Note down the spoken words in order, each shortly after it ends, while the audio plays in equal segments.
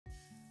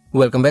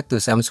Welcome back to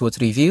Sam's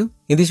Watch Review.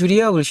 In this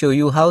video, I will show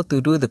you how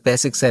to do the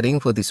basic setting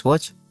for this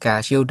watch,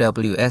 Casio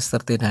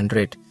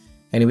WS1300.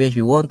 Anyway, if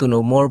you want to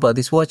know more about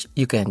this watch,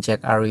 you can check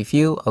our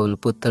review. I will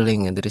put the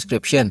link in the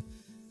description.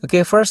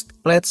 Okay, first,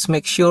 let's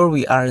make sure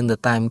we are in the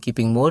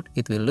timekeeping mode.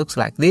 It will look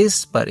like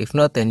this, but if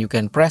not, then you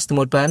can press the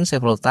mode button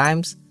several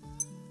times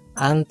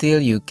until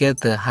you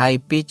get the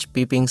high-pitch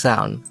beeping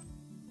sound.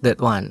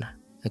 That one.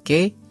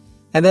 Okay,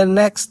 and then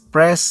next,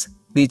 press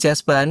the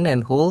adjust button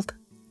and hold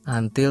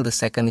until the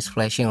second is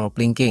flashing or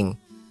blinking.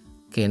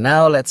 Okay,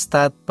 now let's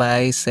start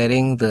by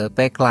setting the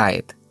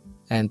backlight.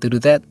 And to do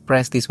that,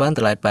 press this one,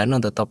 the light button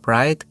on the top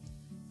right.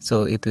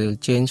 So it will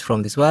change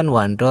from this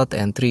one dot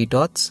and 3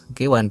 dots.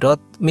 Okay, 1 dot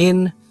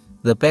mean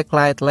the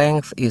backlight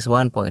length is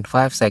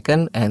 1.5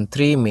 seconds and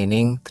 3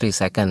 meaning 3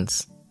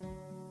 seconds.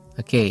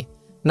 Okay,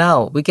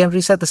 now we can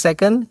reset the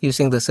second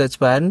using the search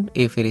button.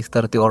 If it is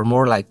 30 or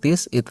more like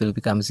this, it will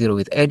become 0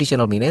 with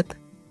additional minute.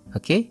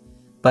 Okay,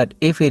 but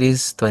if it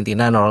is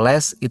 29 or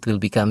less, it will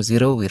become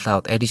 0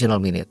 without additional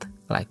minute,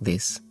 like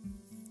this.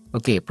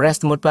 Okay, press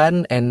the mode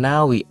button and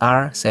now we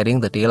are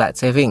setting the daylight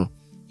saving.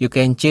 You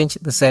can change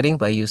the setting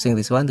by using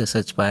this one, the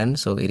search button,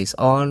 so it is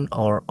on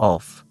or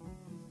off.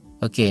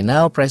 Okay,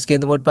 now press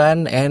again the mode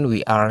button and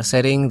we are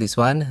setting this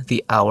one,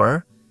 the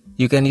hour.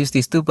 You can use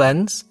these two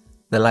buttons.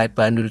 The light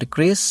button will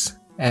decrease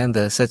and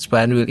the search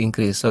button will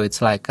increase, so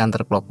it's like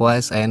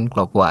counterclockwise and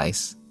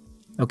clockwise.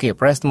 Okay,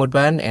 press the mode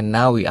button and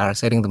now we are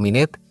setting the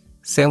minute.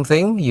 Same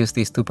thing, use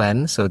these two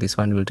buttons, so this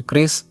one will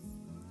decrease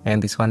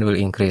and this one will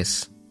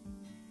increase.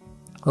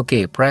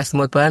 Okay, press the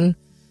mode button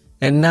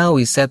and now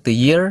we set the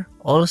year.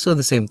 Also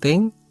the same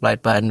thing,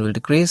 light button will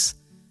decrease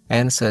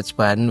and search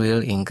button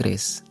will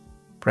increase.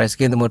 Press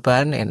again the mode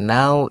button and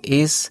now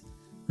is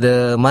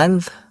the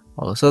month.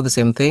 Also the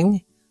same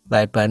thing,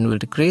 light button will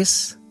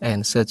decrease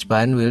and search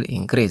button will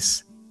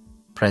increase.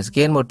 Press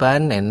again mode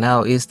button and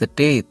now is the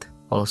date.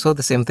 Also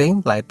the same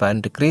thing, light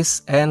button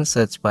decrease and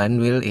search button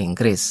will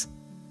increase.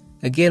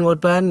 Again mode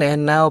button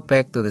and now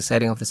back to the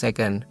setting of the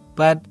second.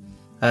 But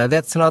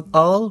that's not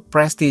all.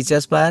 Press the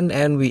adjust button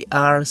and we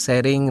are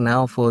setting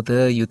now for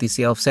the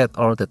UTC offset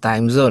or the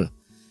time zone.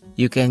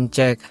 You can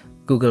check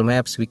Google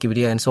Maps,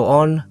 Wikipedia and so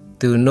on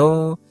to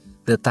know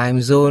the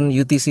time zone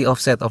UTC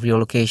offset of your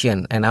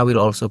location, and I will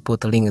also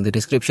put a link in the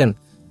description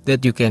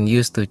that you can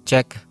use to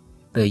check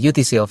the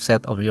UTC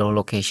offset of your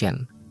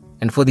location.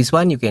 And for this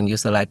one, you can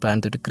use the light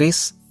button to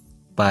decrease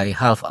by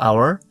half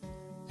hour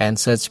and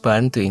search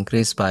button to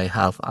increase by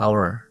half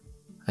hour.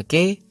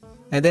 Okay,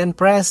 and then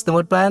press the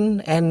mode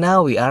button and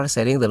now we are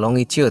setting the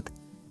longitude.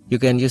 You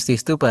can use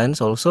these two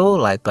buttons also.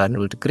 Light button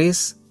will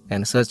decrease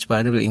and search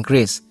button will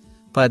increase,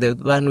 but the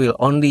one will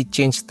only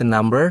change the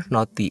number,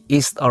 not the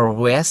east or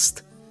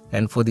west.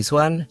 And for this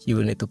one, you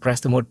will need to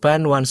press the mode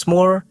button once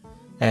more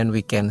and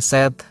we can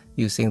set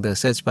using the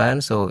search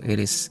button, so it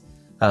is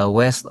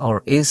west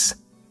or east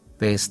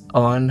based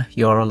on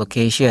your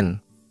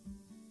location.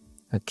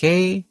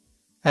 Okay,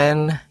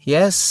 and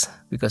yes,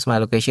 because my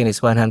location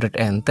is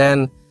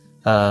 110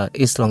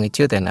 east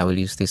longitude, and I will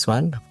use this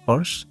one, of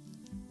course.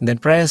 And then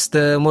press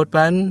the mode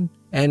button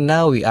and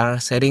now we are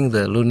setting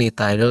the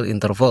Lunitidal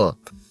interval.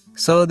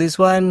 So this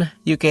one,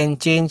 you can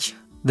change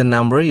the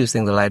number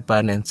using the light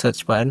button and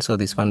search button. So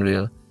this one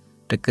will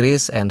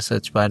decrease and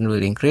search button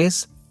will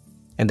increase.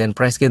 And then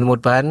press again the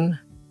mode button.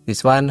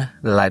 This one,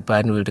 the light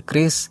button will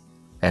decrease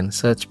and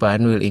search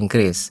button will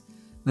increase.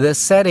 The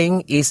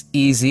setting is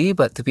easy,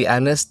 but to be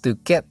honest, to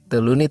get the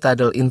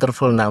Lunitidal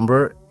interval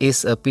number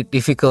is a bit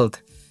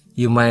difficult.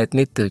 You might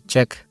need to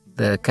check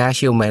the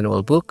Casio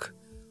manual book.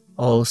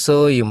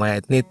 Also, you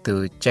might need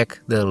to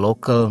check the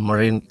local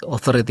marine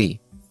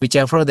authority,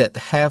 whichever that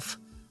have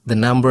the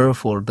number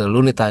for the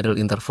Lunitidal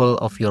interval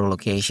of your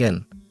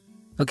location.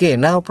 Okay,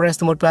 now press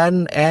the mode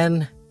button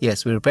and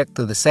yes, we're back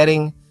to the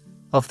setting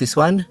of this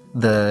one,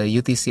 the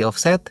UTC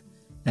offset,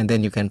 and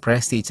then you can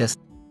press the adjust.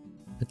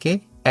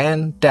 Okay,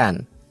 and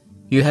done.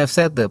 You have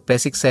set the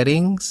basic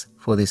settings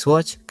for this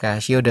watch,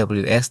 Casio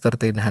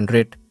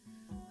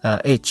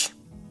WS1300H.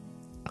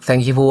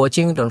 Thank you for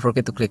watching. Don't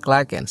forget to click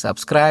like and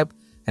subscribe,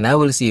 and I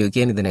will see you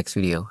again in the next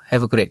video.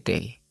 Have a great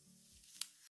day.